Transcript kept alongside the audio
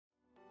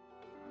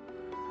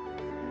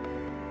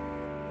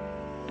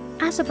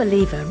As a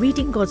believer,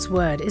 reading God's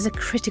Word is a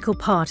critical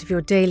part of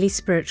your daily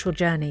spiritual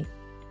journey.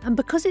 And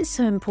because it's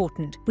so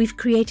important, we've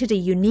created a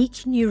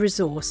unique new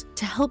resource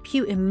to help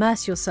you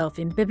immerse yourself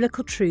in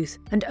biblical truth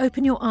and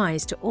open your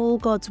eyes to all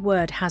God's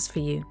Word has for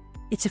you.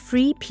 It's a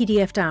free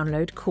PDF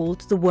download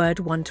called The Word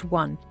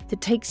 1-to-1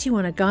 that takes you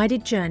on a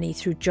guided journey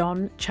through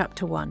John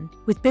chapter 1.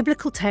 With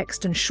biblical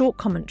text and short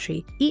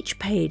commentary, each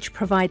page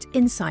provides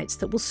insights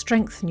that will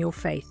strengthen your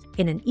faith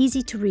in an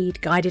easy-to-read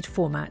guided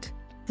format.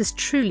 There's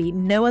truly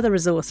no other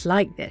resource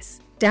like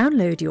this.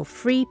 Download your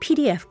free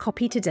PDF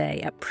copy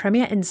today at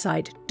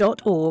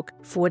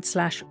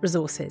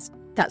premierinsight.org/resources.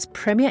 That's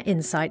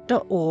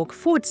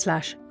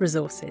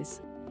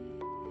premierinsight.org/resources.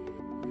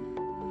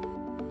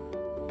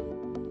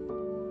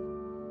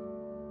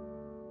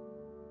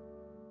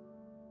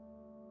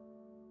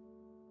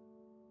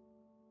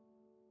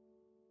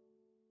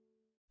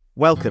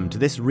 Welcome to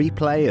this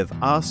replay of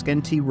Ask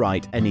N.T.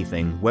 Wright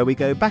Anything, where we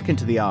go back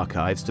into the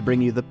archives to bring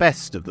you the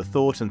best of the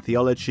thought and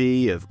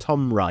theology of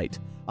Tom Wright,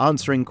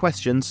 answering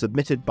questions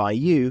submitted by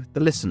you, the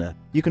listener.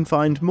 You can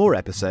find more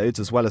episodes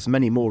as well as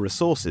many more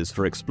resources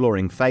for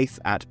exploring faith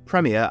at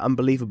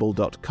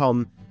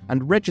premierunbelievable.com,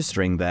 and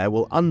registering there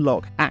will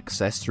unlock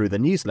access through the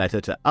newsletter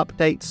to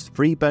updates,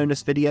 free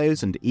bonus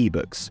videos and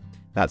ebooks.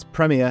 That's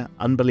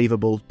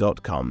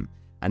premierunbelievable.com.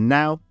 And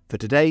now for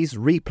today's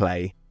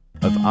replay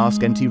of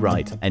Ask N.T.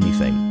 Wright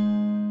Anything.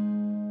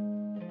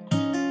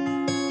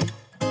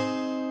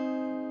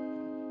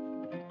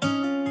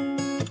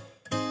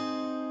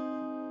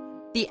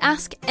 The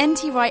Ask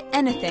N.T. Wright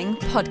Anything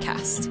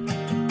podcast.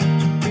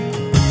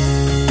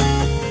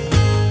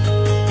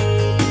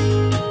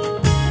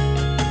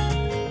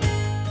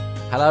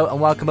 Hello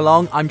and welcome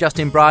along. I'm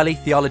Justin Briley,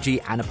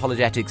 Theology and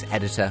Apologetics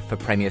Editor for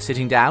Premier,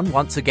 sitting down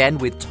once again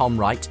with Tom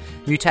Wright,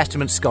 New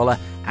Testament scholar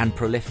and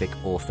prolific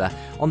author,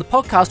 on the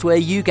podcast where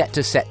you get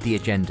to set the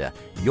agenda.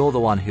 You're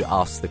the one who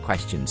asks the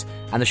questions.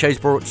 And the show's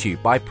brought to you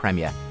by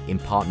Premier in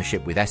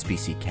partnership with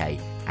SBCK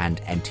and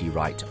NT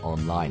Wright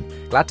Online.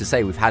 Glad to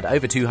say we've had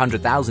over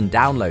 200,000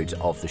 downloads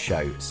of the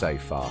show so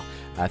far.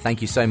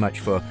 Thank you so much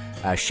for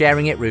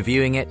sharing it,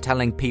 reviewing it,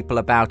 telling people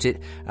about it.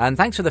 And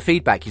thanks for the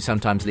feedback you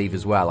sometimes leave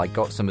as well. I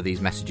got some of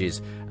these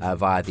messages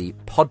via the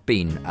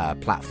Podbean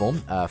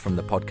platform from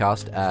the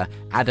podcast.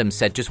 Adam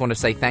said, just want to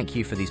say thank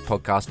you for these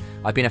podcasts.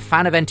 I've been a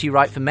fan of NT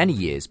Wright for many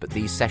years, but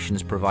these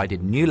sessions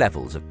provided new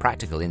levels of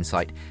practical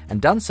insight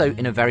and done so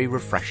in a very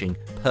refreshing,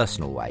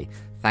 personal way.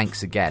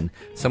 Thanks again.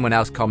 Someone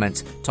else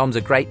comments, Tom's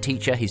a great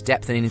teacher. His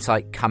depth and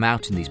insight come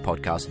out in these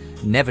podcasts.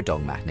 Never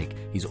dogmatic.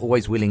 He's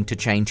always willing to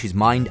change his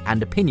mind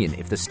and opinion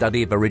if the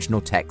study of original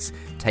texts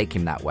take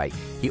him that way.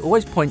 He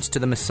always points to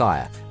the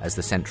Messiah as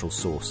the central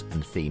source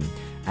and theme.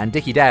 And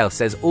Dickie Dale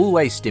says,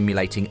 always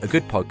stimulating, a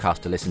good podcast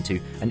to listen to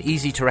and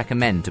easy to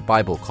recommend to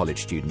Bible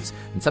college students,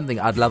 and something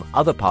I'd love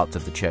other parts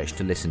of the church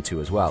to listen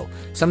to as well.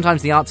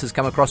 Sometimes the answers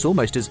come across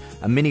almost as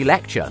a mini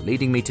lecture,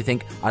 leading me to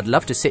think I'd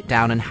love to sit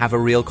down and have a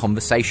real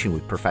conversation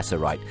with Professor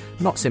Wright,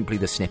 not simply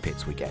the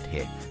snippets we get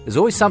here. There's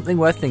always something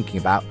worth thinking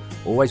about,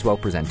 always well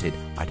presented.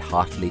 I'd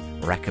heartily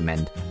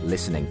recommend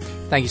listening.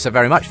 Thank you so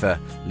very much for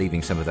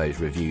leaving some of those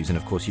reviews. And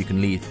of course, you can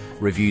leave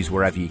reviews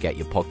wherever you get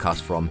your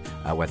podcast from,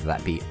 whether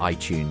that be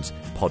iTunes,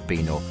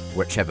 Podbean, or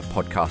whichever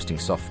podcasting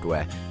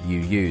software you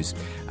use.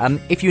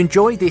 If you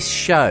enjoy this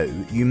show,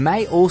 you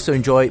may also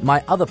enjoy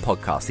my other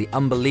podcast, The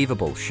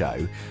Unbelievable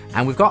Show.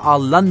 And we've got our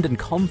London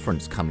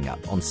conference coming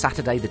up on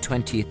Saturday, the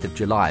 20th of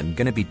July. I'm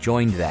going to be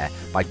joined there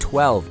by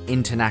 12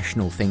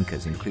 international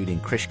thinkers,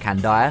 including Krish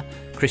Kandiah,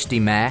 Christy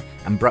Mayer,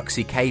 and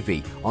Bruxy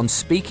Cavey, on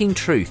speaking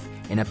truth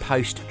in a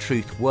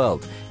post-truth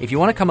world. If you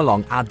want to come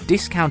along, our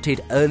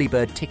discounted early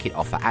bird ticket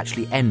offer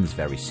actually ends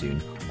very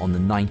soon on the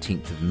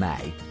 19th of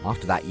May.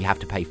 After that, you have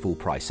to pay full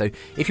price. So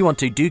if you want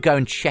to, do go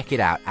and check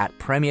it out at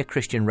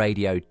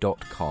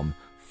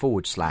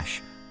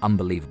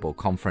premierchristianradio.com/unbelievable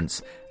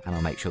conference. And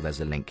I'll make sure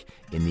there's a link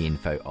in the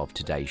info of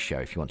today's show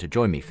if you want to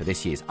join me for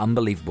this year's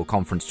Unbelievable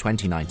Conference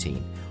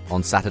 2019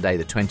 on Saturday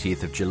the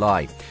 20th of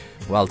July.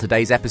 Well,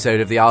 today's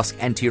episode of the Ask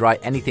NT Wright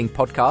Anything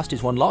podcast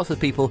is one lots of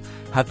people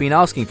have been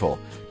asking for.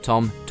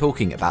 Tom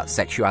talking about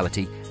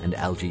sexuality and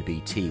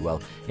LGBT.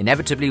 Well,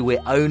 inevitably,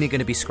 we're only going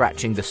to be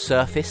scratching the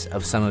surface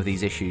of some of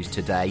these issues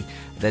today.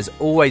 There's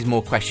always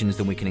more questions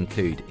than we can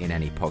include in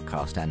any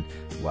podcast, and,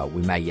 well,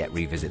 we may yet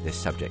revisit this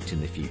subject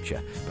in the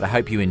future, but I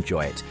hope you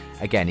enjoy it.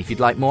 Again, if you'd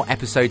like more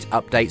episodes,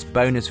 updates,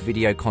 bonus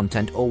video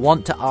content, or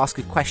want to ask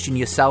a question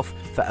yourself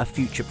for a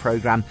future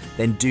programme,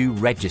 then do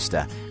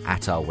register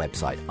at our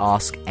website,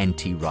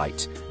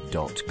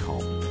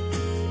 askntwright.com.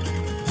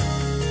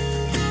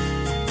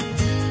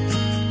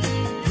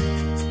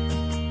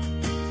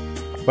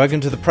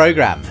 Welcome to the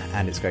programme,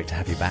 and it's great to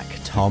have you back,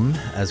 Tom,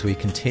 as we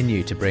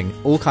continue to bring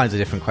all kinds of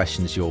different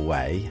questions your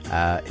way.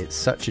 It's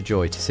such a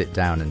joy to sit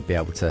down and be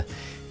able to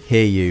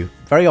hear you,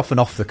 very often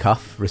off the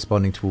cuff,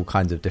 responding to all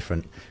kinds of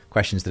different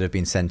questions that have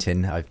been sent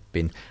in. I've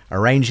been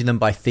arranging them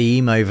by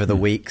theme over the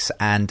weeks,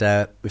 and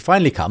we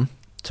finally come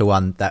to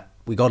one that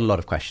we got a lot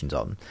of questions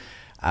on.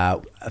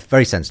 A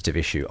very sensitive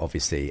issue,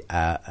 obviously,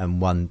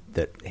 and one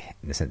that,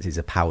 in a sense, is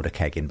a powder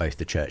keg in both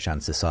the church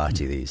and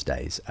society these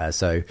days.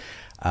 So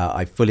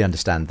I fully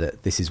understand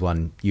that this is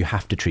one you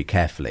have to treat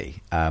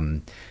carefully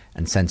and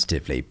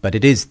sensitively, but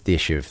it is the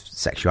issue of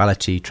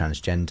sexuality,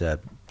 transgender,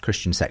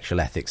 Christian sexual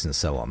ethics, and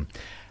so on.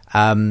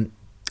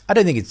 I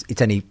don't think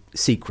it's any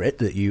secret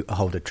that you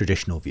hold a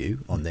traditional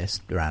view on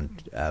this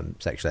around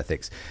sexual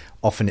ethics.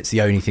 Often it's the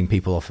only thing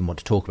people often want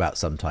to talk about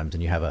sometimes,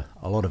 and you have a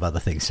lot of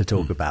other things to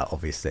talk about,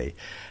 obviously.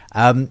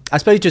 I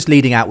suppose just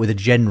leading out with a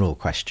general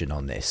question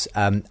on this,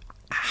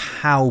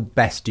 how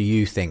best do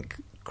you think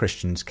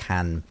Christians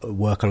can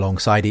work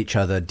alongside each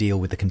other, deal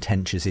with the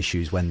contentious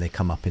issues when they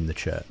come up in the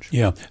church?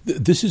 Yeah,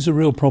 this is a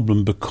real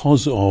problem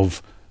because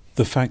of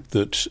the fact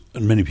that,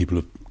 and many people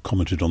have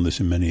commented on this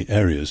in many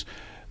areas,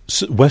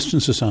 Western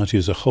society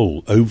as a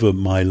whole, over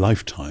my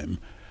lifetime,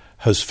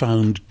 has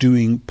found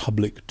doing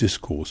public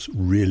discourse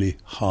really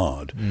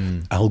hard.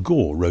 Al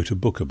Gore wrote a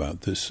book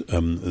about this, I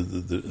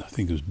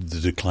think it was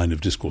The Decline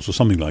of Discourse or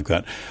something like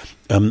that,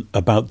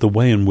 about the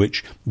way in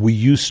which we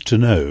used to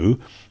know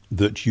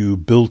that you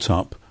built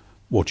up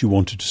what you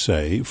wanted to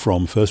say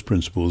from first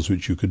principles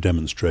which you could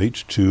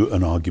demonstrate to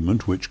an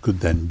argument which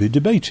could then be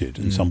debated.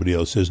 And somebody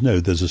else says,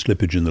 no, there's a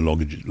slippage in the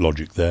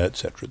logic there,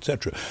 etc.,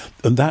 etc.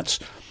 And that's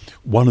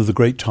one of the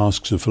great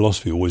tasks of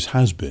philosophy, always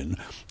has been,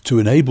 to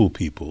enable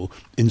people,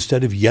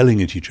 instead of yelling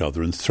at each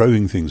other and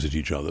throwing things at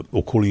each other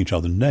or calling each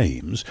other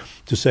names,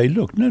 to say,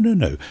 look,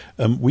 no,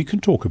 we can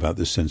talk about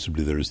this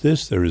sensibly. There is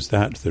this, there is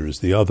that, there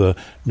is the other.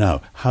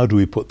 Now, how do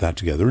we put that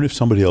together? And if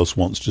somebody else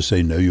wants to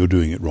say, no, you're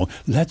doing it wrong,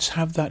 let's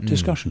have that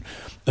discussion.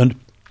 And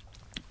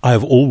I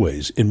have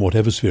always, in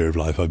whatever sphere of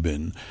life I've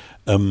been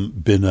a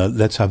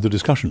let's have the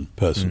discussion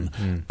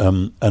person.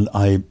 And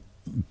I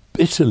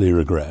bitterly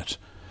regret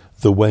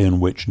the way in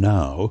which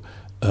now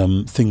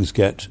things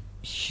get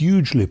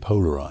hugely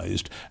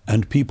polarized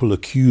and people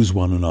accuse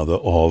one another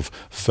of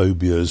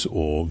phobias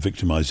or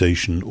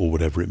victimization or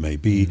whatever it may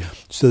be,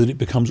 so that it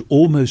becomes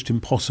almost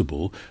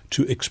impossible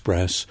to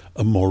express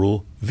a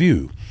moral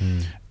view.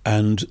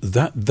 And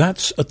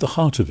that's at the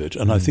heart of it.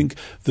 And I think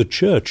the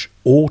church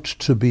ought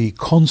to be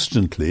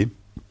constantly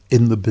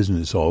in the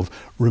business of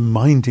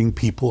reminding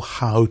people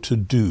how to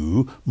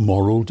do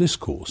moral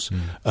discourse.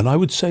 And I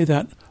would say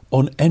that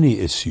on any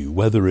issue,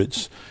 whether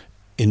it's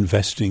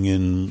investing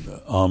in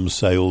arms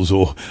sales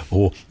or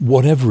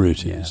whatever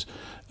it is.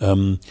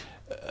 And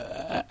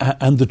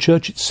the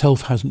church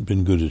itself hasn't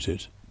been good at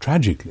it,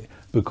 tragically,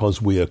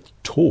 because we are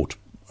taught,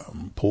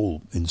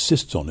 Paul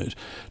insists on it,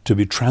 to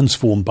be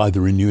transformed by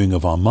the renewing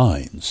of our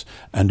minds.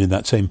 And in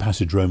that same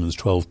passage, Romans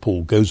 12,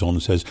 Paul goes on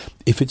and says,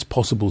 if it's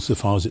possible, so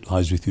far as it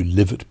lies with you,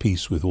 live at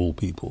peace with all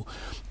people.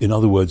 In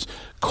other words,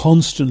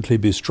 constantly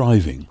be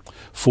striving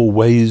for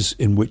ways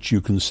in which you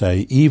can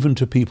say, even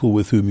to people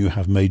with whom you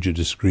have major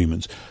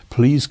disagreements,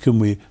 please can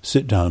we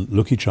sit down,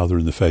 look each other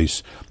in the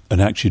face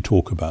and actually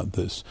talk about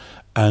this.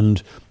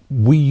 And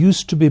we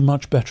used to be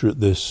much better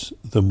at this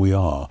than we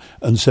are.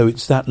 And so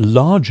it's that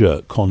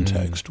larger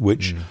context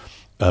which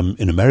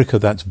in America,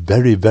 that's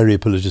very, very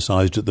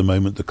politicized at the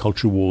moment. The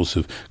culture wars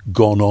have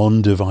gone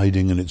on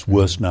dividing, and it's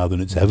worse now than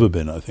it's ever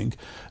been, I think.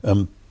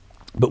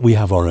 But we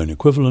have our own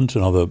equivalent,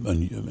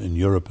 and in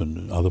Europe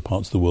and other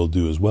parts of the world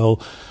do as well.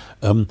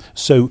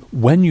 So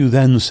when you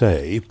then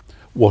say,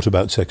 what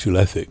about sexual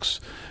ethics?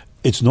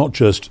 It's not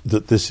just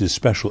that this is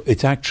special.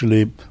 It's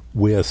actually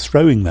we're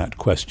throwing that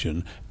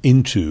question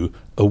into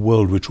a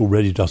world which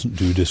already doesn't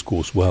do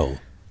discourse well.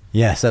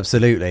 Yes,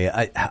 absolutely.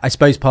 I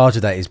suppose part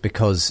of that is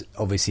because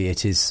obviously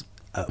it is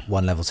at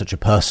one level such a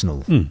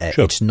personal.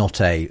 Sure. It's not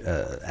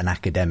an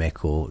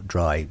academic or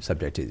dry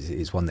subject.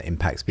 It's one that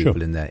impacts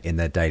people in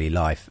their daily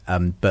life.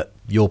 But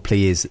your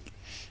plea is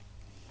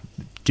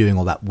doing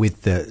all that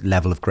with the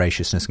level of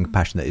graciousness and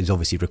compassion that is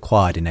obviously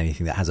required in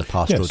anything that has a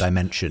pastoral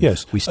dimension.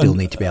 Yes. We still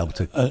need to be able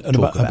to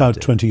talk about it.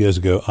 20 years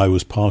ago, I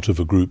was part of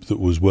a group that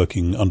was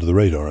working under the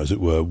radar, as it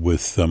were,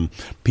 with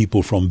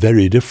people from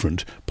very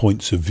different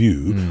points of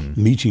view,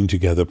 meeting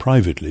together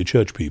privately,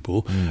 church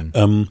people,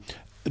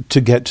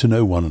 to get to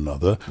know one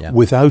another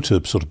without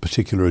a sort of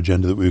particular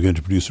agenda that we were going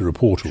to produce a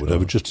report or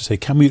whatever, just to say,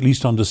 can we at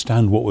least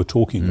understand what we're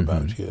talking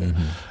about here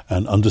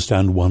and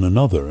understand one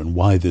another and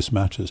why this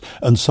matters?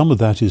 And some of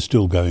that is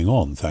still going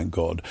on, thank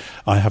God.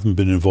 I haven't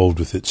been involved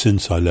with it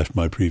since I left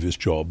my previous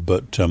job,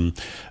 but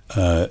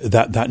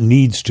that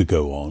needs to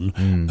go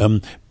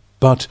on.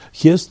 But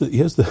here's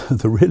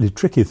the really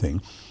tricky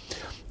thing.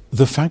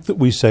 The fact that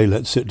we say,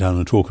 let's sit down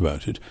and talk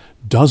about it,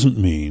 doesn't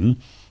mean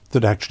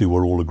that actually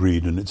we're all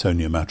agreed and it's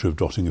only a matter of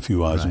dotting a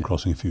few I's and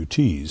crossing a few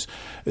T's.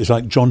 It's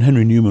like John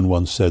Henry Newman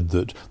once said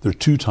that there are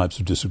two types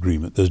of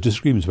disagreement. There's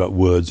disagreements about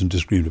words and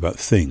disagreement about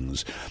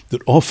things,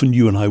 that often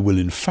you and I will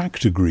in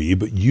fact agree,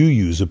 but you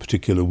use a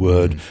particular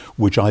word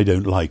which I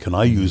don't like, and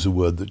I use a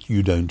word that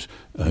you don't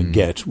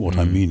get what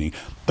I'm meaning.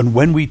 And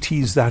when we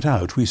tease that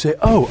out, we say,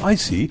 oh, I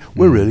see,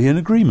 we're really in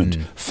agreement.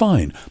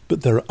 Fine.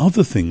 But there are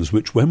other things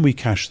which, when we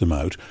cash them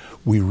out,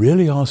 we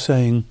really are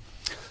saying,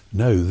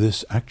 no,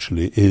 this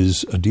actually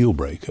is a deal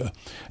breaker.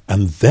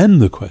 And then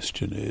the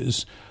question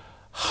is,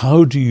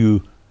 how do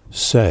you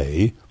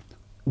say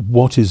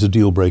what is a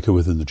deal breaker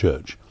within the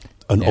church.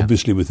 And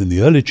obviously within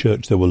the early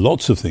church there were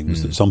lots of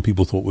things that some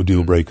people thought were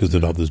deal breakers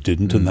that others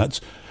didn't, and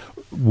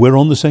we're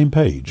on the same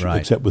page,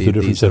 except with a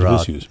different set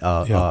of issues.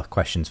 Our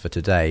questions for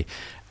today.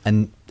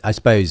 And I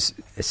suppose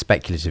a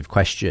speculative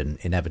question,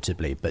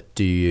 inevitably, but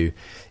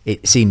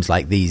it seems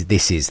like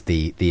this is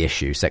the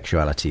issue,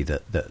 sexuality,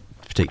 that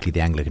particularly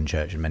the Anglican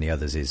Church and many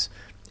others is,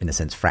 in a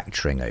sense,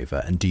 fracturing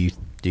over. And do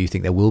you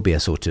think there will be a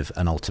sort of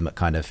an ultimate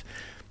kind of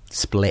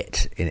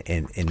split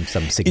in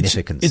some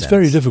significant sense? It's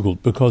very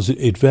difficult because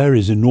it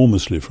varies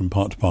enormously from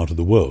part to part of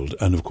the world.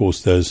 And of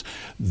course,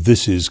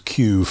 this is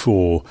cue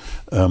for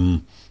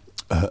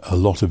a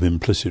lot of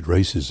implicit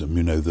racism,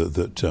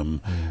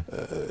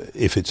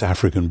 if it's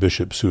African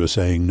bishops who are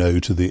saying no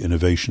to the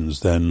innovations,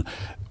 then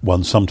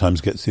one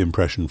sometimes gets the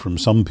impression from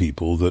some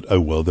people that,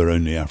 oh, well, they're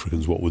only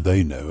Africans, what would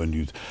they know?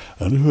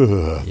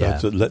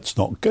 Let's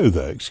not go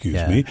there,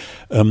 excuse me.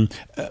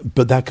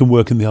 But that can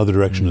work in the other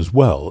direction as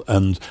well.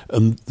 And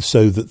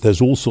so that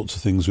there's all sorts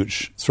of things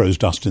which throws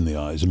dust in the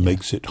eyes and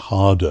makes it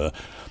harder,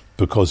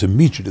 because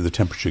immediately the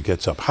temperature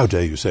gets up. How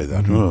dare you say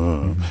that?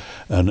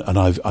 And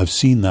I've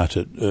seen that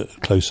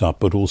at close up,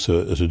 but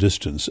also at a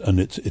distance, and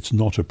it's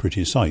not a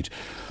pretty sight.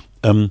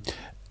 And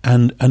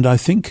I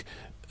think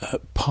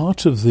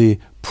part of the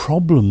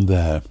problem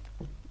there,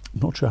 I'm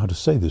not sure how to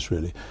say this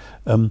really,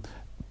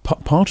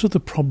 part of the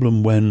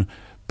problem when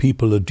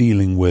people are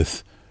dealing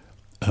with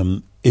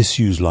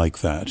issues like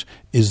that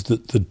is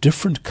that the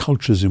different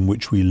cultures in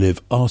which we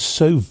live are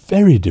so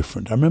very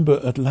different. I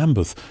remember at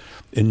Lambeth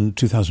in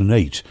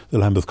 2008, the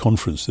Lambeth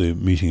Conference, the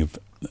meeting of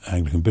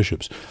Anglican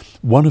bishops,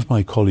 one of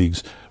my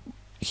colleagues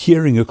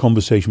hearing a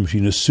conversation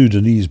between a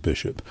Sudanese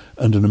bishop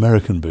and an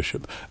American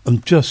bishop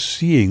and just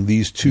seeing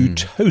these two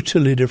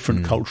totally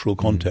different cultural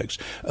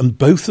contexts and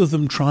both of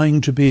them trying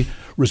to be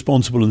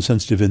responsible and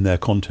sensitive in their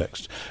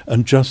context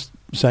and just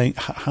saying,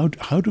 how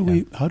do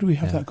we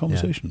have that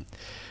conversation?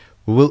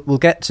 Well, we'll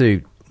get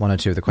to one or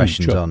two of the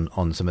questions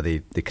on some of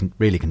the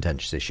really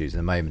contentious issues in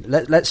a moment.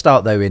 Let's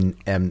start, though, in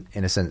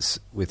a sense,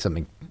 with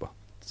something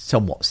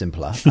somewhat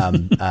simpler,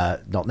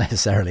 not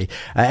necessarily.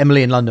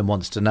 Emily in London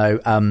wants to know,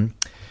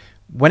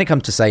 when it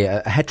comes to, say,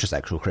 a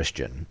heterosexual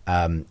Christian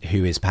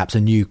who is perhaps a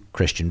new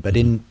Christian, but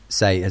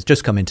has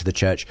just come into the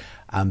church,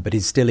 but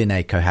is still in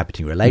a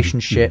cohabiting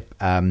relationship,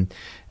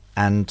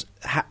 and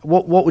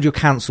what would your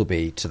counsel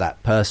be to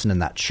that person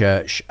and that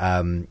church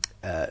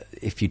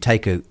if you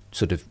take a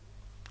sort of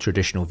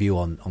traditional view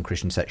on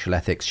Christian sexual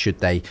ethics? Should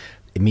they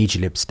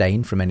immediately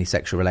abstain from any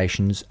sexual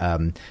relations,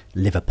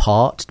 live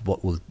apart?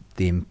 What will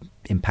the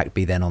impact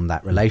be then on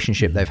that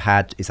relationship they've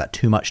had? Is that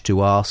too much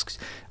to ask?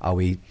 Are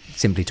we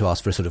simply to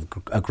ask for a sort of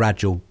a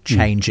gradual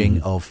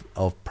changing of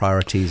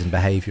priorities and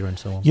behaviour and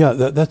so on? Yeah,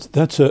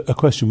 that's a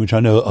question which I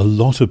know a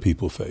lot of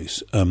people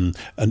face. And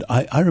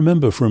I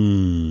remember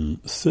from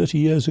 30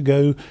 years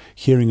ago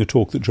hearing a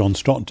talk that John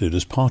Stott did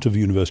as part of a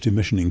university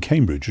mission in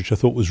Cambridge, which I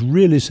thought was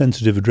really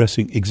sensitive,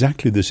 addressing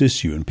exactly this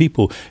issue. And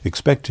people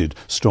expected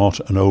Stott,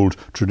 an old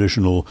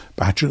traditional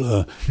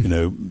bachelor,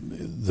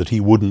 that he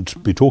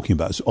wouldn't be talking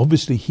about. So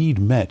obviously he'd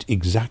met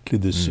exactly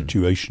this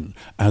situation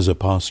as a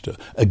pastor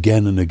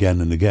again and again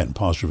and again.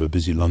 Pastor of a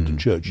busy London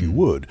church, you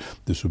would.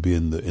 This would be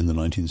in the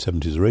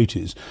 1970s or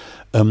 80s.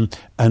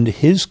 And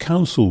his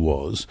counsel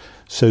was,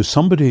 so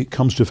somebody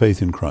comes to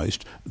faith in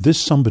Christ, this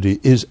somebody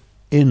is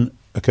in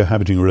a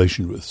cohabiting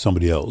relation with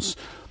somebody else,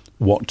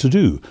 what to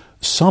do?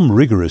 Some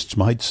rigorists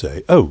might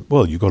say, oh,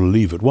 well, you've got to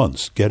leave at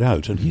once, get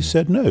out. And he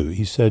said no.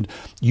 He said,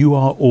 you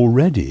are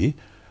already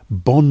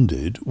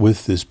bonded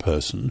with this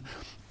person,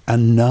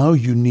 and now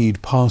you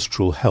need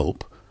pastoral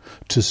help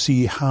to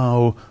see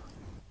how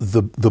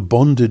the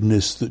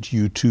bondedness that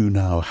you two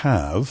now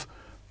have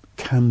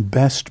can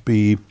best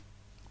be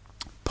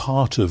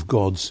part of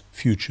God's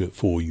future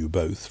for you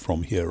both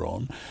from here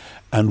on.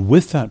 And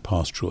with that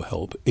pastoral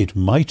help, it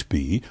might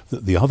be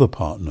that the other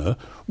partner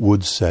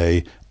would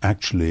say,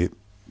 actually,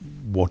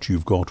 what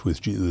you've got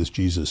with this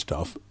Jesus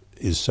stuff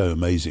is so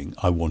amazing,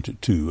 I want it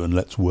too, and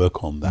let's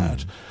work on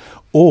that.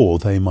 Or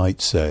they might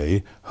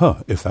say,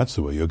 if that's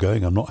the way you're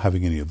going, I'm not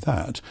having any of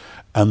that.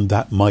 And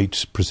that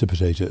might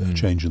precipitate a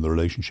change in the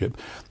relationship.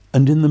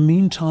 And in the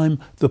meantime,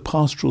 the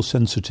pastoral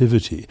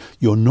sensitivity,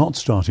 you're not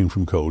starting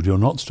from cold, you're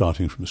not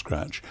starting from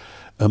scratch.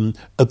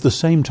 At the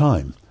same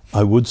time,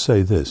 I would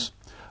say this,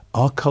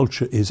 our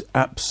culture is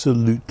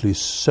absolutely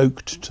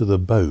soaked to the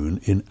bone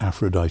in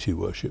Aphrodite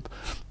worship.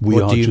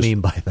 What do you mean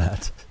by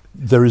that?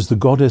 There is the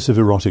goddess of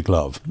erotic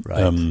love,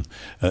 right.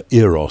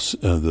 Eros,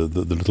 the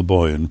little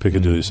boy in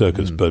Piccadilly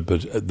Circus, but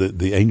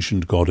the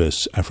ancient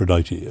goddess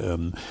Aphrodite,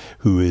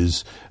 who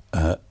is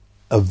a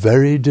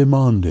very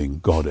demanding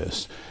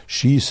goddess.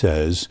 She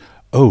says,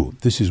 oh,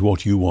 this is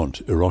what you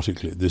want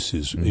erotically. This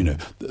is,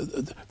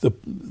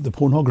 the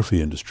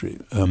pornography industry.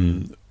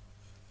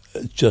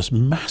 Just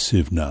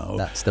massive now.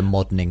 That's the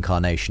modern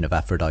incarnation of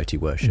Aphrodite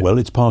worship. Well,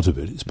 it's part of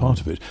it. It's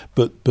part of it.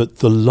 But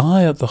the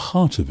lie at the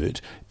heart of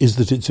it is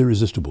that it's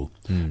irresistible,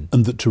 and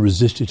that to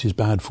resist it is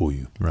bad for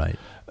you. Right.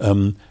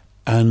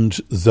 And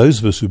those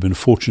of us who've been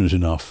fortunate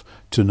enough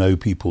to know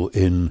people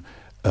in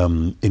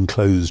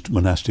enclosed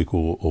monastic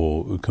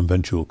or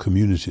conventual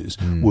communities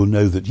will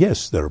know that,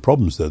 yes, there are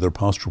problems there are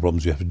pastoral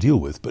problems you have to deal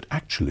with, but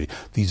actually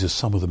these are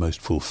some of the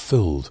most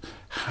fulfilled,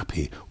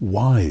 happy,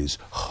 wise,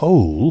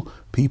 whole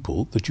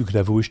people that you could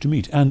ever wish to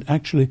meet. And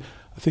actually,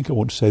 I think I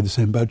want to say the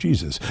same about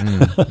Jesus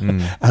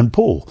and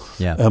Paul.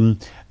 Yeah.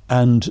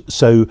 And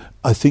so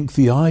I think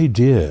the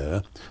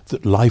idea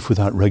that life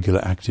without regular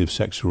active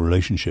sexual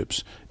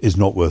relationships is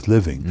not worth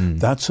living,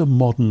 that's a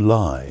modern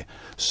lie.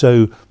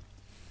 So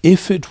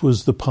if it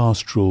was the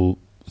pastoral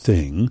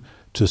thing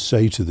to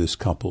say to this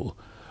couple,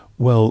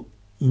 well,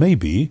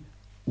 maybe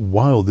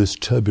while this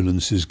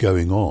turbulence is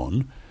going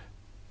on,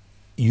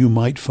 you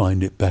might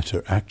find it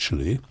better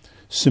actually,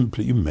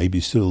 simply, you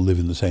maybe still live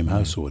in the same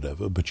house or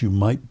whatever, but you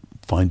might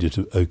find it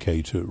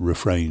okay to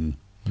refrain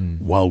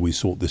while we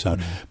sort this out.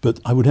 But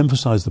I would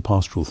emphasise the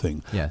pastoral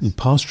thing. Yes. And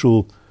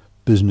pastoral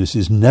business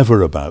is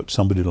never about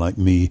somebody like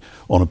me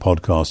on a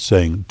podcast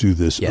saying, do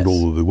this and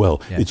all will be well.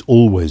 Yes. It's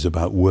always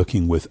about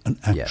working with an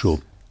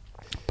actual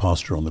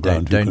pastor on the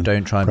ground.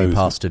 Don't try and be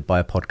pastored by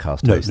a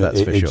podcast host,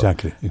 that's for sure.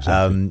 Exactly.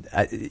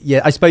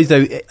 I suppose,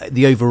 though,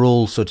 the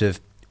overall sort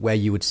of where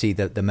you would see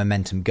the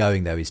momentum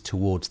going, though, is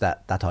towards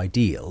that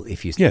ideal,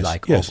 if you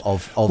like,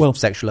 of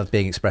sexual love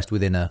being expressed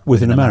within a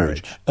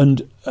marriage.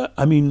 And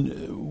I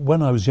mean,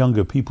 when I was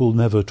younger, people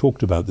never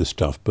talked about this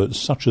stuff, but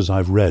such as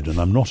I've read, and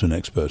I'm not an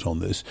expert on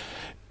this,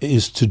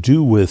 is to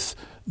do with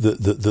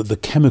the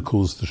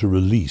chemicals that are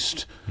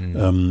released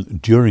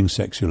during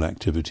sexual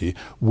activity,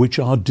 which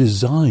are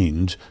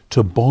designed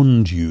to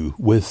bond you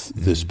with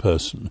this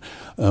person,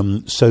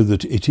 so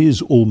that it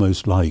is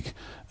almost like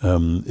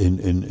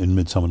in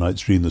Midsummer Night's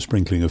Dream, the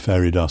sprinkling of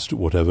fairy dust,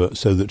 whatever,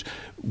 so that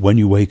when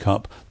you wake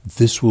up,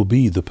 this will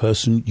be the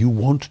person you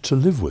want to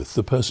live with,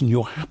 the person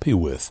you're happy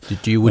with.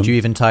 Would you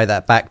even tie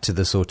that back to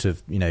the sort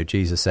of,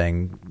 Jesus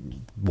saying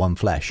one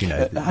flesh,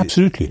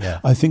 Absolutely. Yeah.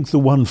 I think the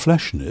one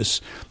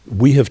fleshness,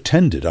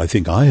 I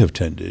think I have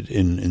tended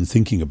in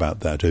thinking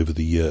about that over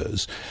the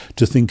years,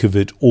 to think of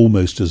it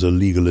almost as a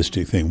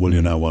legalistic thing. Well,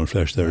 you're now one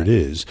flesh, there it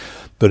is.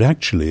 But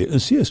actually,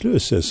 as C.S.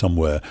 Lewis says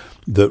somewhere,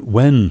 that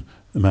when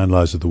a man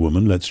lies with a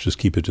woman, let's just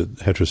keep it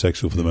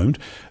heterosexual for the moment,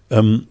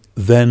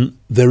 then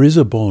there is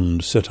a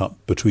bond set up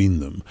between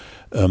them.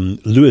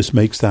 Lewis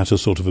makes that a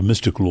sort of a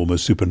mystical,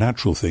 almost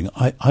supernatural thing.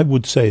 I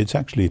would say it's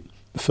actually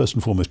first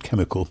and foremost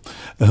chemical.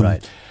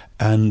 Right.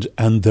 And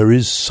there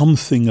is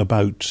something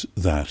about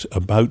that,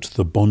 about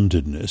the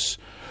bondedness,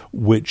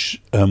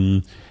 which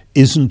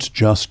isn't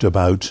just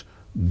about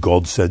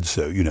God said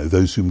so,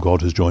 those whom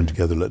God has joined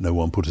together, let no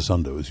one put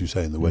asunder, as you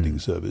say in the wedding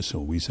service,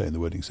 or we say in the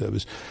wedding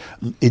service.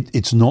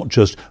 It's not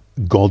just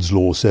God's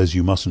law says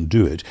you mustn't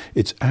do it.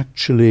 It's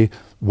actually,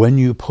 when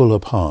you pull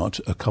apart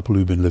a couple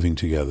who've been living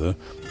together,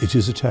 it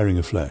is a tearing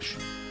of flesh.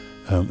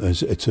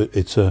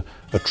 It's a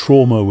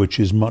trauma which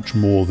is much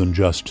more than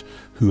just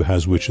who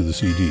has which of the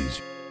CDs.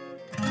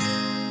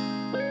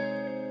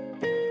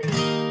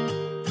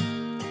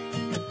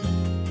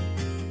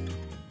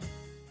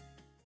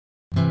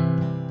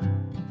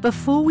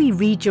 Before we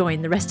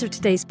rejoin the rest of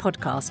today's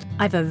podcast,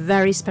 I have a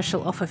very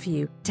special offer for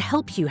you to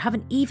help you have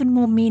an even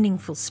more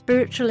meaningful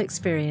spiritual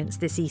experience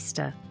this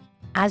Easter.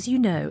 As you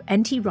know,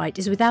 N.T. Wright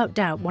is without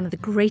doubt one of the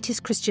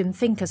greatest Christian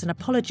thinkers and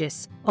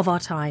apologists of our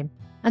time,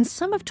 and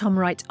some of Tom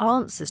Wright's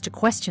answers to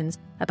questions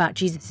about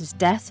Jesus'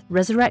 death,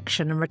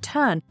 resurrection and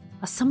return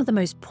are some of the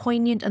most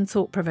poignant and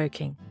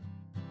thought-provoking.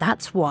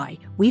 That's why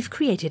we've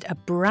created a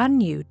brand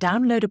new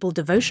downloadable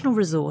devotional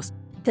resource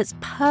that's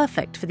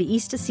perfect for the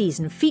Easter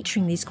season,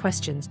 featuring these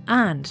questions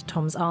and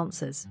Tom's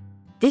answers.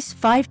 This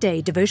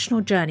 5-day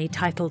devotional journey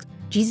titled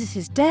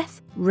Jesus'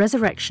 Death,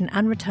 Resurrection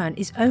and Return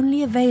is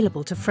only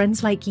available to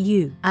friends like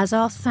you as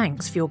our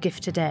thanks for your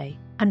gift today.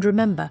 And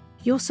remember,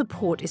 your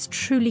support is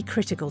truly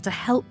critical to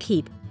help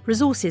keep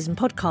resources and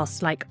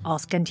podcasts like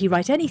Ask NT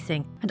Wright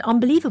Anything and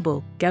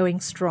Unbelievable going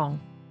strong,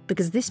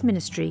 because this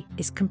ministry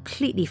is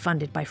completely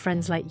funded by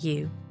friends like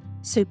you.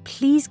 So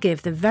please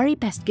give the very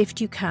best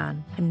gift you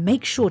can and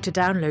make sure to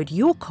download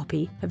your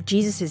copy of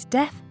Jesus'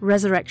 Death,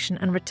 Resurrection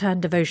and Return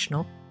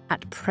devotional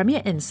at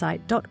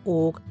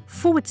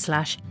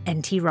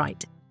premierinsight.org/NT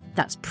Wright.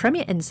 That's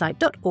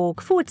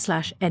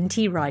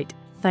premierinsight.org/NT Wright.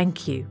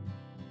 Thank you.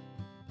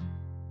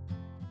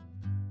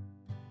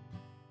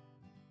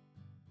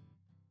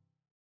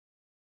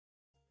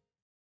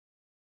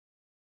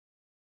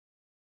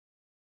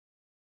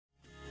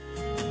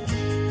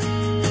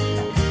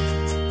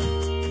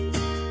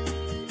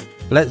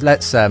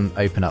 Let's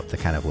open up the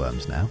can of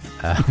worms now.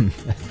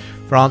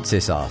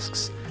 Francis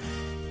asks,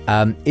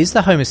 is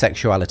the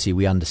homosexuality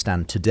we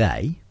understand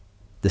today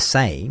the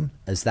same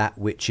as that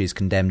which is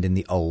condemned in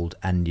the Old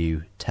and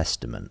New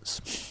Testaments?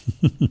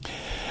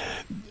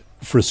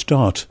 For a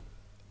start,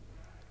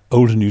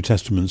 Old and New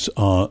Testaments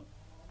are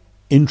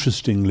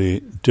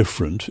interestingly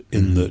different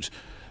in that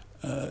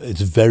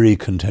it's very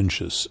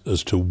contentious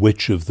as to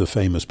which of the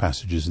famous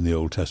passages in the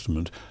Old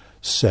Testament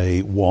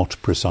say what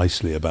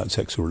precisely about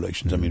sexual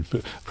relations. I mean,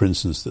 for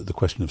instance, the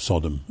question of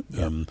Sodom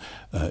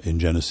in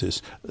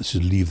Genesis, let's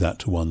just leave that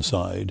to one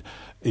side.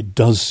 It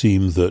does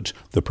seem that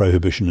the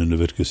prohibition in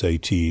Leviticus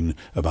 18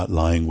 about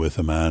lying with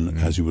a man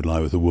as you would lie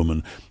with a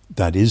woman,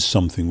 that is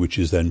something which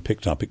is then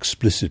picked up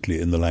explicitly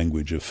in the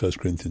language of 1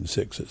 Corinthians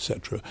 6,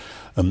 etc.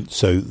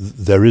 So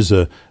there is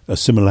a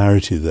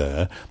similarity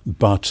there,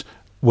 but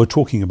we're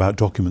talking about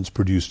documents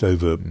produced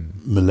over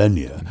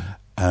millennia.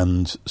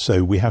 And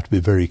so we have to be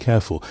very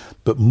careful.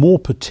 But more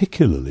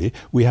particularly,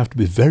 we have to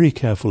be very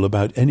careful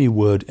about any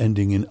word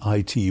ending in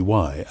ity,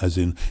 as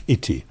in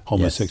ity,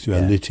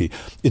 homosexuality. Yes,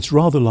 yeah. It's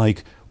rather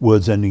like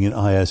words ending in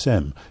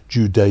ism,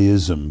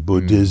 Judaism,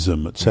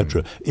 Buddhism,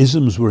 etc.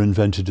 Isms were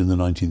invented in the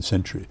 19th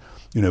century.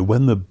 You know,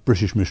 when the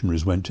British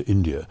missionaries went to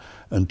India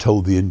and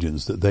told the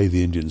Indians that they,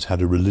 the Indians,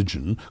 had a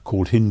religion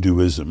called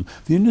Hinduism,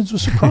 the Indians were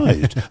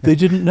surprised. They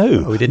didn't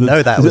know. We didn't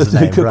know that was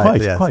the name.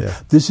 Quite, yes, quite. Yeah.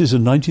 This is a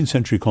 19th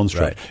century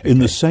construct. Right, okay. In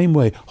the same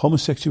way,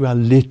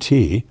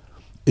 homosexuality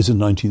is a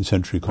 19th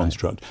century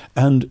construct.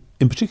 Right. And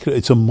in particular,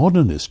 it's a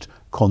modernist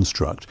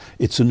construct.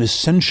 It's an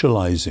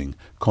essentializing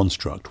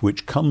construct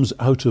which comes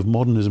out of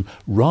modernism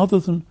rather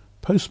than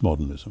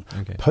postmodernism.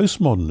 Okay.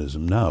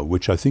 Postmodernism now,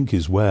 which I think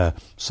is where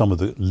some of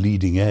the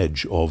leading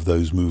edge of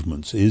those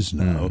movements is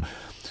now,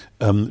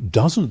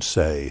 doesn't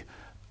say,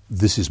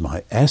 this is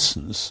my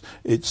essence.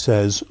 It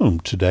says,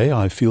 today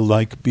I feel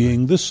like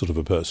being this sort of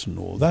a person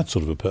or that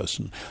sort of a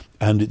person.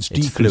 And it's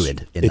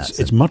fluid in that sense.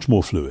 It's much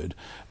more fluid.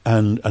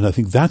 And I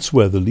think that's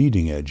where the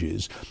leading edge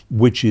is,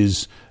 which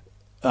is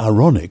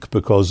ironic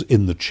because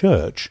in the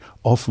church,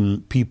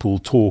 often people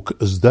talk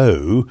as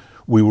though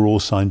we were all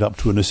signed up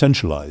to an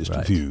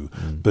essentialized view.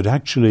 But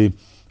actually,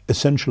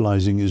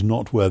 essentializing is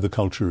not where the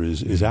culture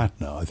is at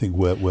now. I think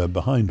we're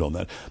behind on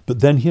that. But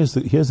then here's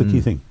the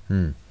key thing.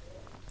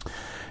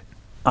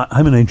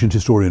 I'm an ancient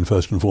historian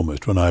first and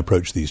foremost. When I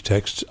approach these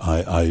texts,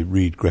 I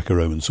read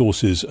Greco-Roman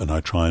sources and I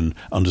try and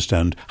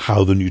understand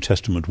how the New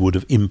Testament would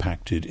have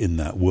impacted in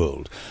that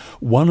world.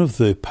 One of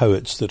the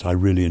poets that I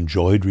really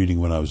enjoyed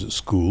reading when I was at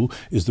school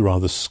is the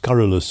rather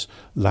scurrilous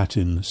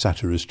Latin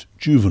satirist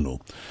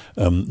Juvenal.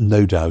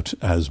 No doubt,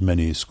 as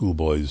many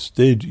schoolboys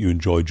did, you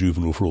enjoy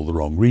Juvenal for all the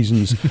wrong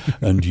reasons,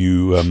 and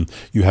you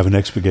have an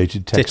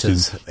expurgated text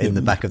in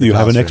the back of the you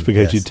classroom. have an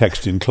expurgated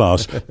text in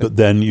class, but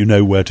then you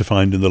know where to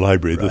find in the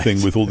library the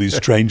thing with all these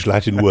strange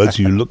Latin words,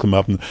 and you look them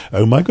up, and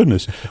oh my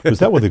goodness, was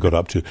that what they got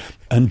up to?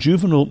 And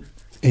Juvenal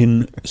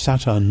in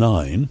Satire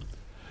 9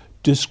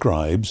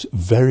 describes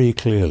very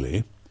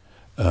clearly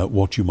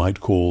what you might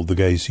call the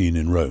gay scene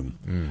in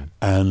Rome.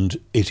 And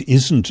it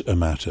isn't a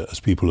matter, as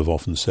people have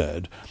often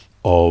said,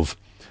 of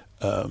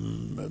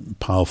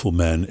powerful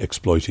men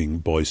exploiting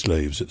boy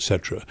slaves,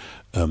 etc.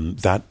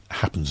 That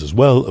happens as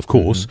well, of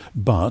course,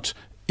 but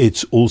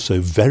it's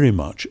also very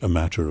much a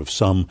matter of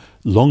some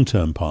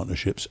long-term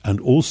partnerships and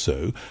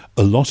also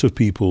a lot of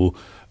people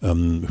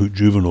who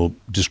Juvenal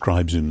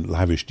describes in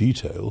lavish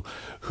detail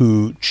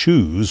who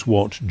choose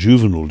what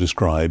Juvenal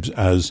describes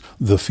as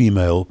the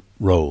female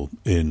role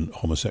in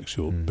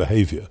homosexual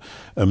behaviour.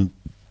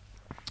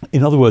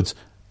 In other words,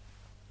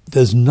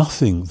 there's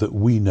nothing that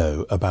we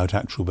know about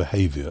actual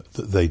behaviour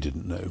that they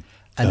didn't know.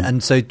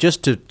 And so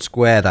just to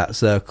square that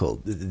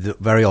circle,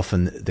 very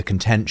often the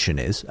contention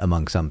is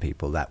among some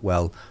people that,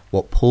 well,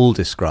 what Paul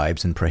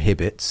describes and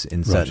prohibits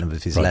in certain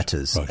of his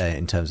letters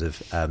in terms of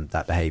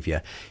that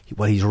behaviour,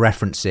 well, he's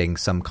referencing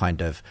some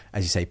kind of,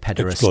 as you say,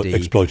 pederasty,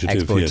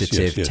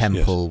 exploitative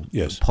temple,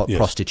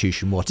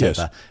 prostitution,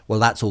 whatever. Yes. Well,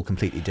 that's all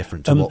completely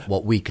different to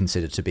what we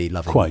consider to be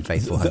loving and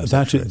faithful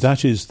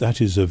homosexuals.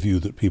 That is a view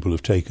that people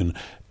have taken.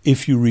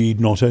 If you read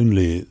not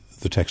only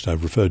the text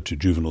I've referred to,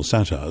 Juvenal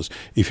Satires,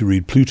 if you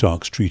read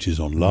Plutarch's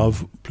treatise on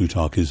love,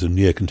 Plutarch is a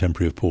near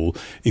contemporary of Paul.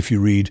 If you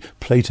read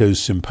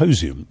Plato's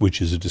Symposium,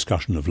 which is a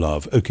discussion of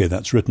love, okay,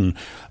 that's written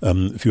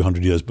a few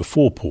hundred years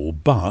before Paul,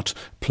 but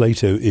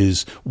Plato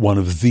is one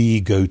of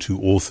the go-to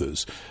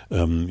authors.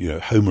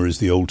 Homer is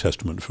the Old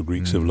Testament for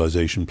Greek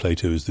civilization,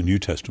 Plato is the New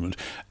Testament,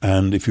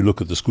 and if you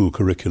look at the school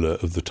curricula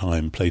of the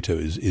time, Plato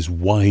is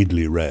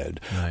widely read.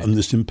 Right. And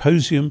the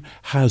Symposium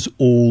has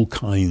all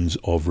kinds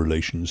of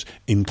relations,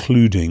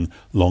 including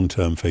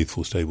long-term,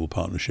 faithful, stable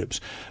partnerships.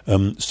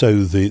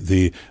 So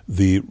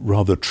the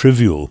rather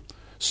trivial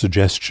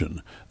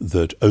suggestion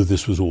that,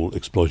 this was all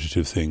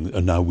exploitative thing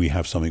and now we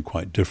have something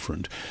quite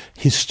different,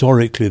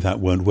 historically that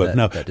won't work.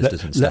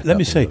 Let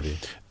me say,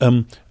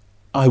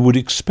 I would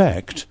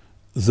expect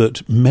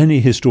that many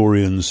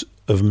historians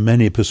of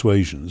many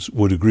persuasions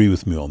would agree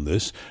with me on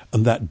this,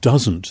 and that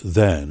doesn't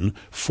then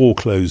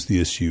foreclose the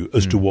issue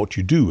as to what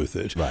you do with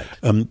it. Right.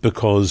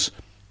 Because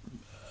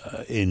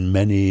in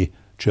many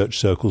church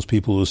circles,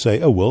 people will say,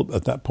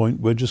 at that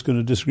point, we're just going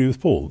to disagree with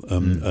Paul.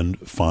 And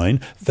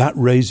fine. That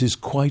raises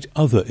quite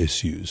other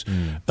issues.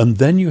 And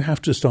then you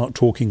have to start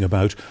talking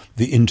about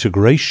the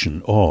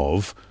integration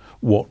of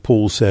what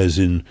Paul says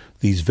in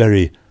these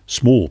very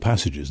small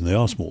passages, and they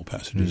are small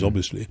passages,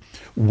 obviously,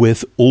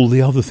 with all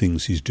the other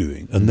things he's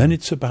doing. And then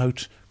it's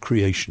about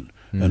creation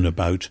and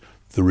about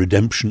the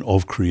redemption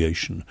of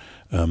creation,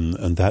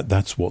 and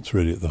that's what's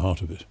really at the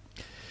heart of it.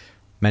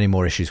 Many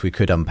more issues we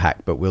could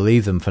unpack, but we'll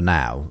leave them for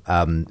now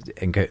and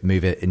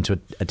move it into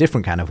a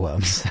different can of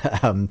worms.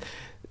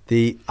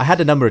 I had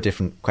a number of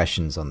different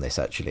questions on this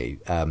actually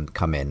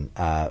come in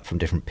from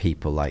different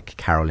people, like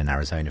Carol in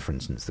Arizona, for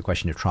instance, the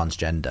question of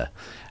transgender.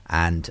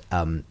 And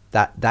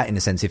that in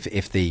a sense,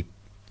 if the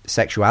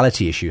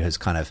sexuality issue has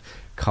kind of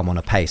come on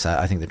apace,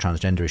 I think the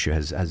transgender issue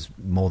has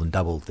more than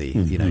doubled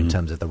in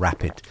terms of the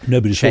rapid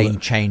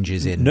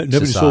changes in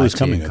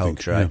society and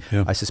culture.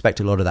 I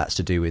suspect a lot of that's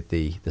to do with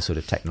the sort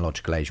of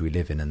technological age we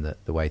live in and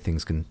the way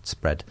things can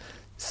spread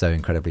so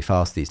incredibly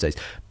fast these days.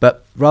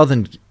 But rather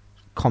than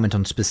comment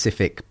on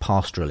specific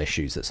pastoral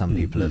issues that some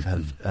people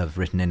have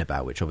written in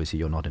about, which obviously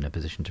you're not in a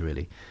position to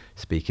really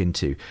speak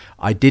into,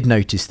 I did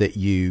notice that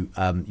you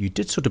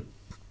did sort of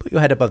put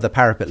your head above the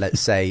parapet, let's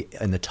say,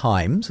 in the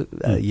Times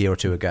a year or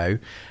two ago,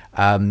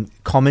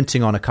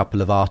 commenting on a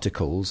couple of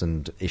articles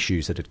and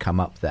issues that had come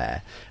up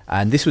there.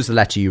 And this was the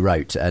letter you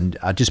wrote, and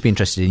I'd just be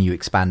interested in you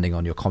expanding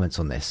on your comments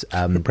on this.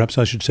 Perhaps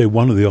I should say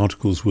one of the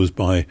articles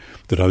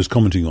that I was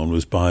commenting on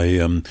was by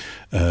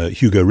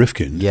Hugo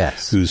Rifkind,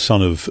 yes, who's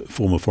son of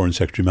former Foreign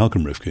Secretary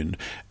Malcolm Rifkind.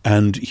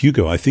 And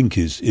Hugo, I think,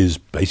 is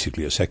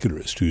basically a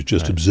secularist who's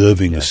just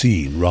observing the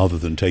scene rather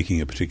than taking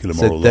a particular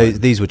moral line.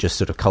 These were just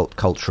sort of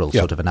cultural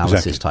sort of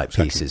analysis type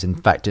pieces. In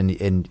fact,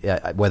 in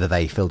whether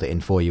they filled it in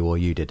for you or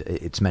you did,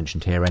 it's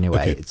mentioned here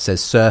anyway. It says,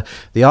 "Sir,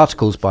 the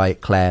articles by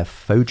Claire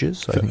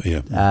Fogers, I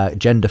think,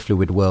 gender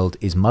fluid world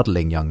is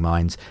muddling young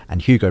minds,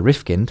 and Hugo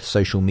Rifkind,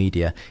 social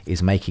media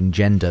is making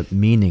gender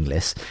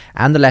meaningless,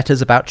 and the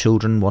letters about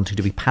children wanting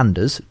to be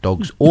pandas,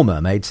 dogs or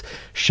mermaids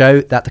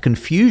show that the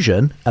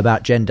confusion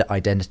about gender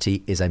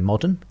identity is a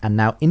modern and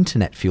now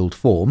internet-fueled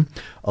form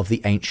of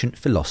the ancient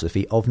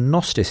philosophy of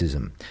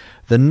Gnosticism.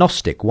 The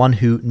Gnostic, one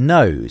who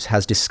knows,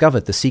 has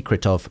discovered the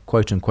secret of,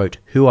 quote-unquote,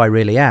 who I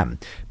really am,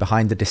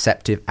 behind the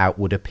deceptive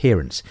outward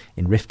appearance,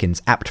 in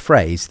Rifkin's apt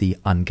phrase, the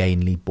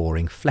ungainly,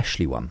 boring,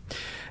 fleshly one.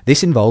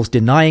 This involves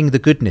denying the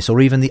goodness or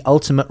even the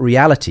ultimate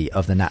reality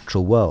of the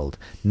natural world.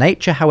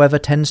 Nature, however,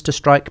 tends to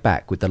strike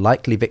back, with the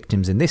likely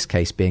victims in this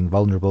case being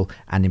vulnerable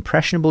and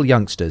impressionable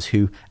youngsters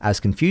who,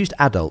 as confused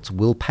adults,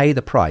 will pay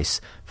the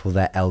price for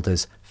their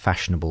elders'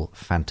 fashionable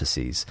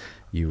fantasies,"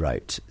 you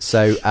wrote.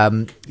 So,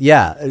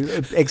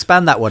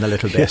 expand that one a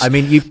little bit. Yes. I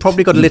mean, you've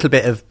probably got a little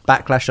bit of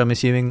backlash, I'm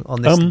assuming,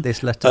 on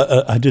this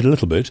letter. I did a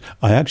little bit.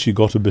 I actually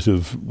got a bit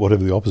of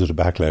whatever the opposite of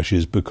backlash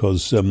is,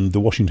 because the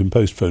Washington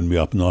Post phoned me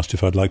up and asked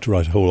if I'd like to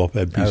write a whole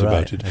op-ed piece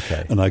about it.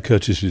 Okay. And I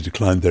courteously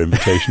declined their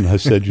invitation. I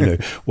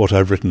said, what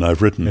I've written,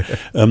 I've written.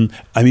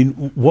 I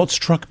mean, what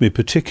struck me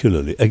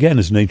particularly, again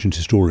as an ancient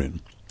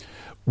historian,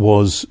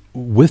 was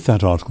with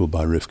that article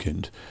by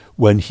Rifkind,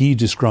 when he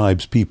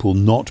describes people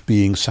not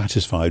being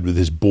satisfied with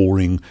this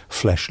boring,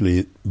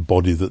 fleshly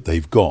body that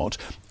they've got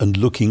and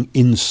looking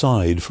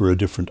inside for a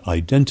different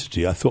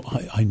identity. I thought,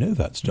 I know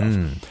that stuff.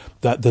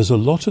 That there's a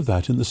lot of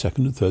that in the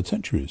 2nd and 3rd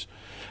centuries.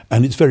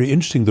 And it's very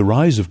interesting, the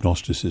rise of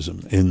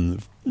Gnosticism in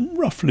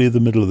roughly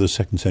the middle of the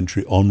 2nd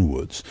century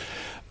onwards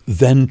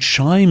then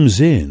chimes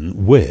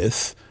in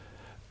with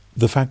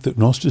the fact that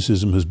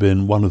Gnosticism has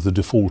been one of the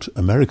default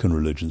American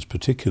religions,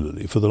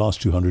 particularly for the last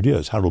 200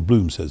 years. Harold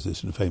Bloom says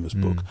this in a famous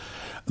book.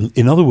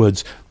 In other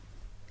words,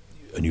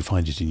 and you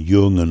find it in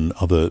Jung and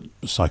other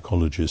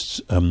psychologists,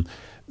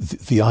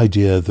 the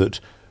idea that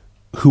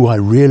who I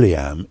really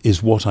am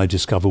is what I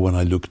discover when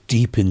I look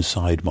deep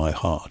inside my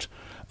heart.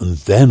 And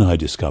then I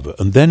discover.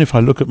 And then if I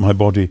look at my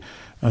body,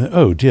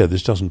 oh dear,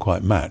 this doesn't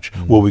quite match.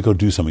 Well, we've got to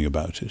do something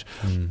about it.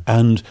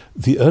 And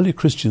the early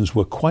Christians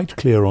were quite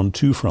clear on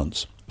two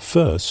fronts.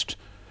 First,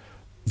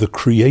 the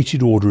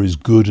created order is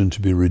good and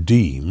to be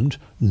redeemed,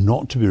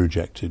 not to be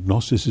rejected.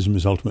 Gnosticism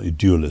is ultimately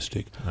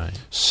dualistic. Right.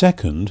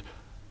 Second,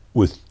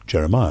 with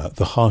Jeremiah,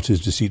 the heart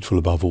is deceitful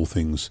above all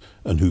things,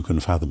 and who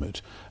can fathom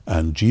it?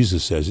 And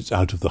Jesus says it's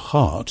out of the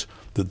heart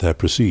that there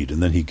proceed.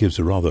 And then he gives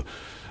a rather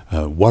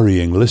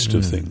worrying list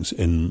of things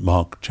in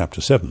Mark chapter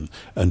 7,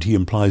 and he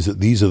implies that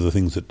these are the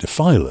things that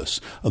defile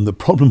us. And the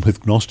problem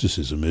with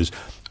Gnosticism is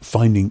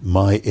finding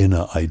my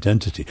inner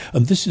identity.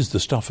 And this is the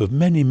stuff of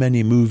many,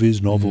 many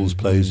movies, novels,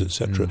 plays,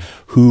 etc.,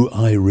 who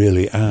I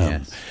really am.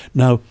 Yes.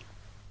 Now,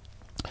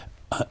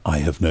 I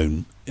have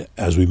known,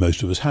 as we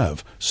most of us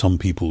have, some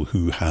people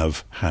who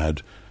have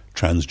had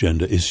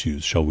transgender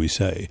issues, shall we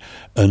say.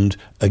 And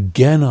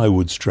again, I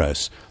would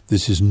stress,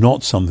 this is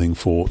not something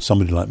for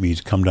somebody like me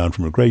to come down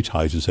from a great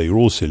height and say, you're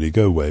all silly,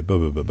 go away, blah,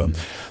 blah, blah, blah.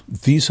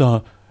 These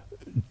are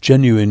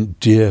genuine,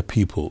 dear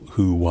people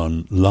who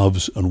one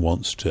loves and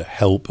wants to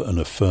help and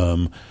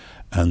affirm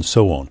and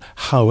so on.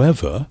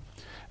 However,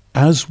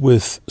 as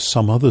with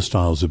some other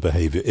styles of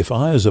behaviour, if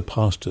I as a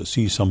pastor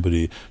see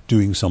somebody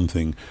doing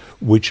something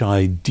which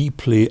I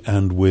deeply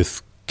and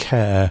with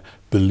care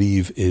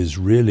believe is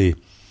really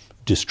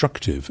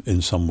destructive in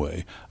some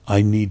way,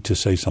 I need to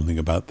say something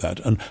about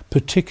that. And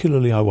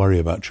particularly I worry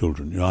about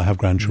children. I have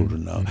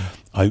grandchildren now.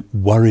 I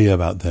worry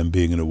about them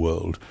being in a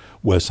world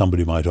where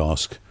somebody might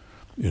ask,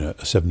 a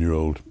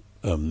 7-year-old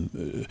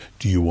do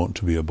you want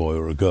to be a boy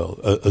or a girl,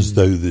 as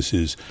though this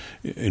is,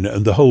 and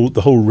the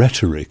whole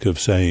rhetoric of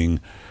saying,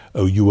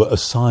 oh, you were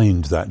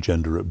assigned that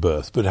gender at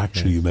birth, but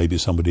actually you may be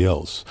somebody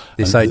else.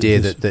 This idea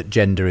that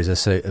gender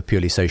is a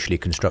purely socially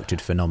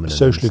constructed phenomenon.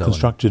 Socially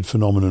constructed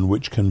phenomenon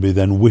which can be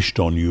then wished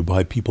on you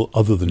by people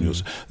other than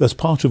yourself. That's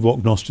part of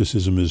what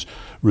Gnosticism is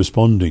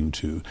responding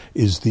to,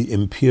 is the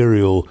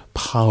imperial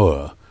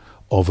power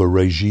of a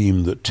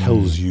regime that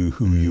tells you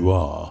who you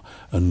are.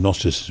 And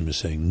Gnosticism is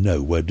saying,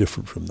 no, we're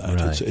different from that.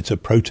 Right. It's a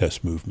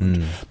protest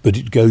movement, but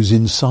it goes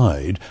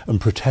inside and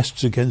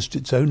protests against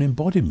its own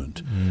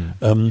embodiment.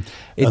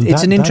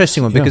 It's an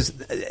interesting one, because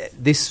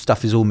this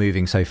stuff is all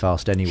moving so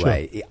fast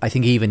anyway. Sure. I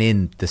think even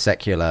in the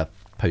secular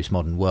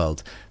postmodern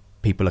world,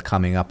 people are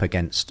coming up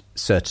against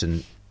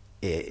certain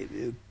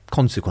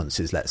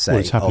consequences, let's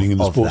say, it's happening in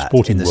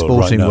the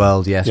sporting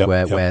world, yes,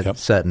 where yep.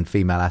 certain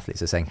female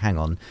athletes are saying, hang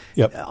on,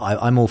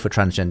 I'm all for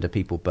transgender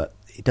people, but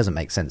it doesn't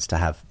make sense to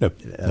have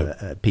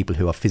people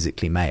who are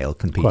physically male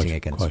competing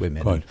against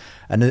women.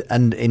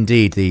 And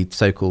indeed, the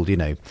so-called,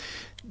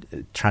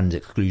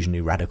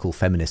 trans-exclusionary radical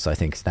feminists, I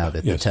think is now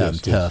the term,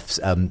 TERFs.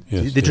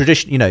 The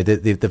tradition,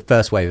 the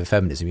first wave of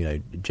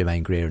feminism,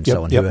 Germaine Greer and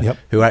so on,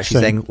 who are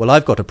actually saying, well,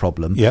 I've got a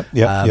problem,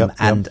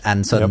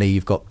 and suddenly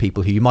you've got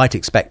people who you might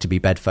expect to be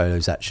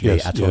bedfellows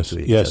actually at odds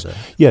with each other.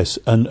 Yes,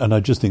 and I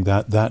just think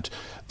that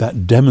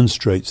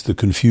demonstrates the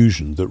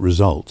confusion that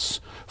results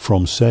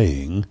from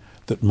saying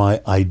that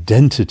my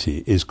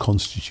identity is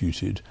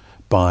constituted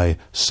by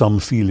some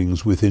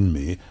feelings within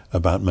me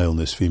about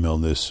maleness,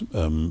 femaleness,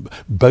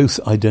 both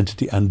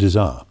identity and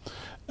desire.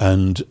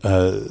 And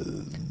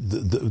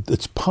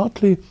it's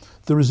partly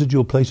the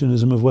residual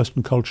Platonism of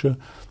Western culture,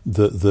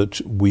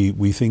 that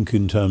we think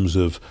in terms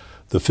of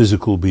the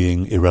physical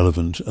being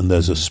irrelevant, and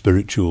there's a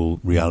spiritual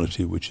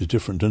reality which is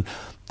different. And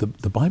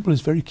the Bible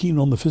is very keen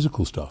on the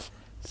physical stuff.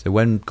 So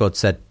when God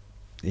said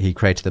he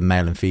created the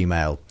male and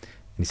female,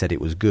 he said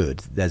it was good,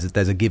 there's a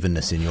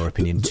givenness, in your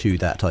opinion, to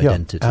that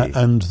identity.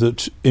 And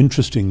that,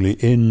 interestingly,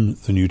 in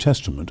the New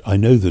Testament, I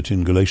know that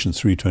in Galatians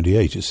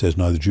 3:28 it says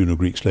neither Jew nor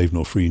Greek, slave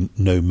nor free,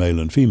 no male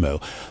and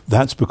female.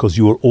 That's because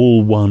you are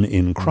all one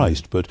in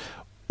Christ. But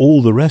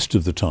all the rest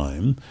of the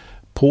time,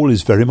 Paul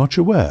is very much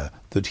aware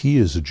that he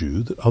is a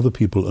Jew, that other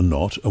people are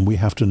not, and we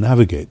have to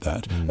navigate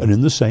that. And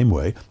in the same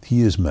way,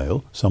 he is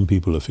male, some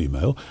people are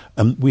female,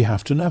 and we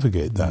have to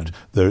navigate that.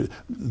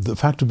 The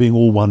fact of being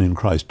all one in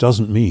Christ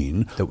doesn't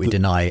mean that we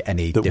deny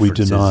any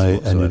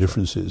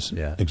differences.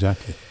 Yeah,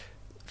 exactly.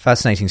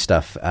 Fascinating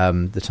stuff.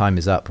 The time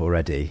is up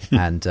already,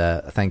 and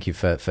thank you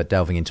for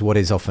delving into what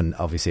is often,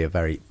 obviously, a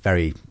very,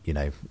 very,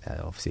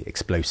 obviously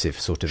explosive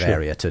sort of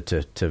area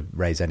to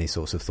raise any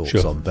sorts of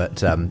thoughts on.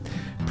 But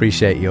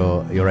appreciate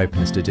your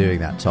openness to doing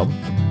that, Tom.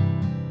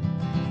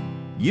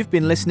 You've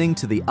been listening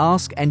to the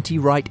Ask NT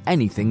Wright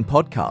Anything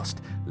podcast.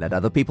 Let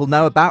other people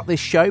know about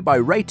this show by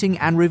rating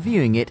and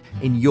reviewing it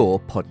in your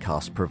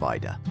podcast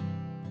provider.